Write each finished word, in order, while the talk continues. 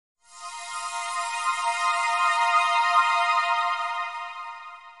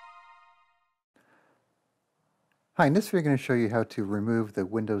Hi, in this video I'm going to show you how to remove the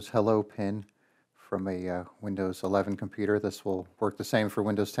Windows Hello pin from a Windows 11 computer. This will work the same for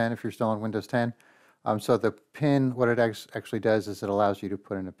Windows 10 if you're still on Windows 10. So the pin, what it actually does is it allows you to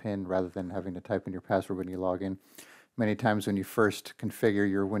put in a pin rather than having to type in your password when you log in. Many times when you first configure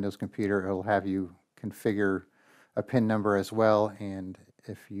your Windows computer, it'll have you configure a pin number as well, and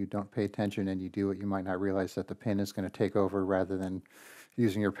if you don't pay attention and you do it, you might not realize that the pin is going to take over rather than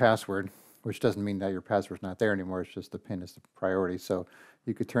using your password, which doesn't mean that your password's not there anymore. It's just the pin is the priority. So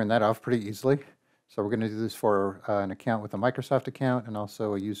you could turn that off pretty easily. So we're going to do this for an account with a Microsoft account and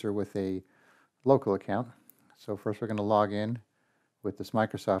also a user with a local account. So first we're going to log in with this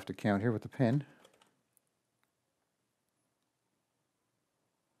Microsoft account here with the pin.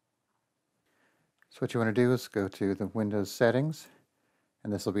 So what you want to do is go to the Windows settings,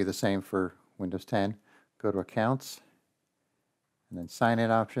 and this will be the same for Windows 10. Go to Accounts, and then Sign In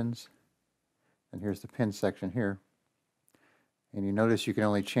Options, and here's the pin section here. And you notice you can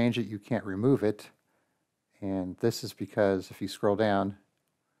only change it, you can't remove it. And this is because if you scroll down,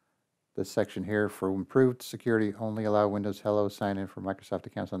 this section here, for improved security, only allow Windows Hello sign in for Microsoft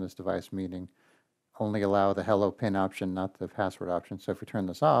accounts on this device, meaning only allow the Hello pin option, not the password option. So if we turn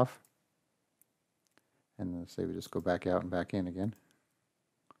this off, and let's say we just go back out and back in again,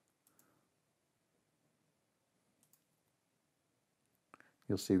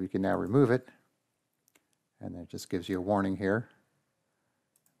 you'll see we can now remove it, and it just gives you a warning here.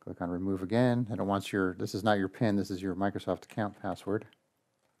 Click on remove again, and it wants your, this is not your PIN, this is your Microsoft account password.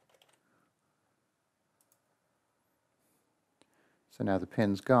 So now the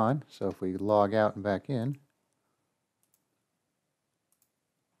PIN's gone, so if we log out and back in,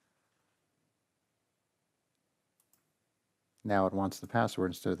 now it wants the password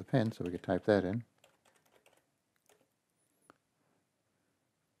instead of the PIN, so we could type that in.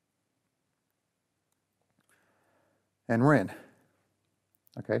 And we're in.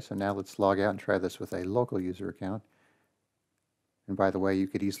 Okay, so now let's log out and try this with a local user account. And by the way, you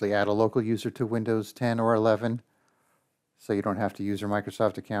could easily add a local user to Windows 10 or 11, so you don't have to use your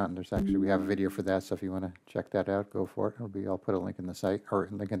Microsoft account. And there's actually, we have a video for that, so if you want to check that out, go for it. It'll be, I'll put a link in the site, or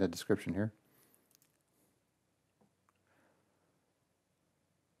a link in the description here.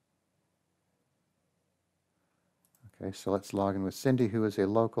 Okay, so let's log in with Cindy, who is a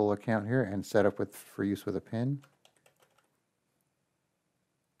local account here, and set up with for use with a PIN.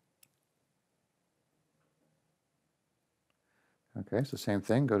 Okay, so same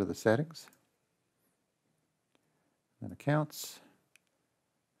thing, go to the settings, then accounts,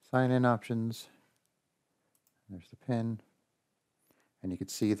 sign in options, there's the PIN, and you can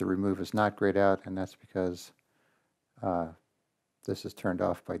see the remove is not grayed out, and that's because this is turned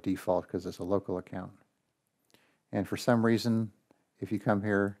off by default because it's a local account. And for some reason, if you come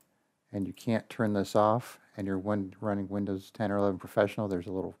here and you can't turn this off and you're running Windows 10 or 11 Professional, there's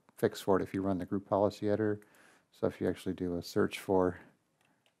a little fix for it if you run the group policy editor. So if you actually do a search for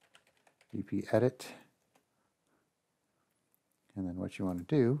VPEdit, and then what you want to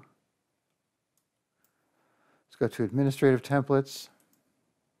do is go to Administrative Templates,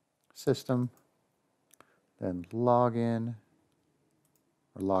 System, then Log In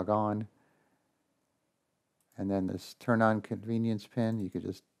or Log On, and then this Turn On Convenience pin, you could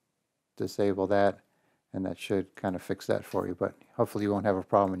just disable that, and that should kind of fix that for you. But hopefully you won't have a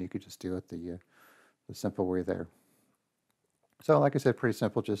problem and you could just do it the simple way there. So like I said, pretty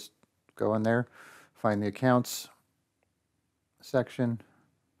simple. Just go in there, find the accounts section,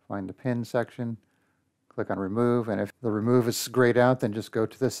 find the pin section, click on remove, and if the remove is grayed out, then just go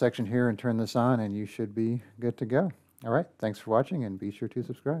to this section here and turn this on and you should be good to go. All right, thanks for watching and be sure to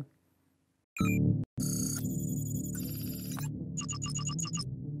subscribe.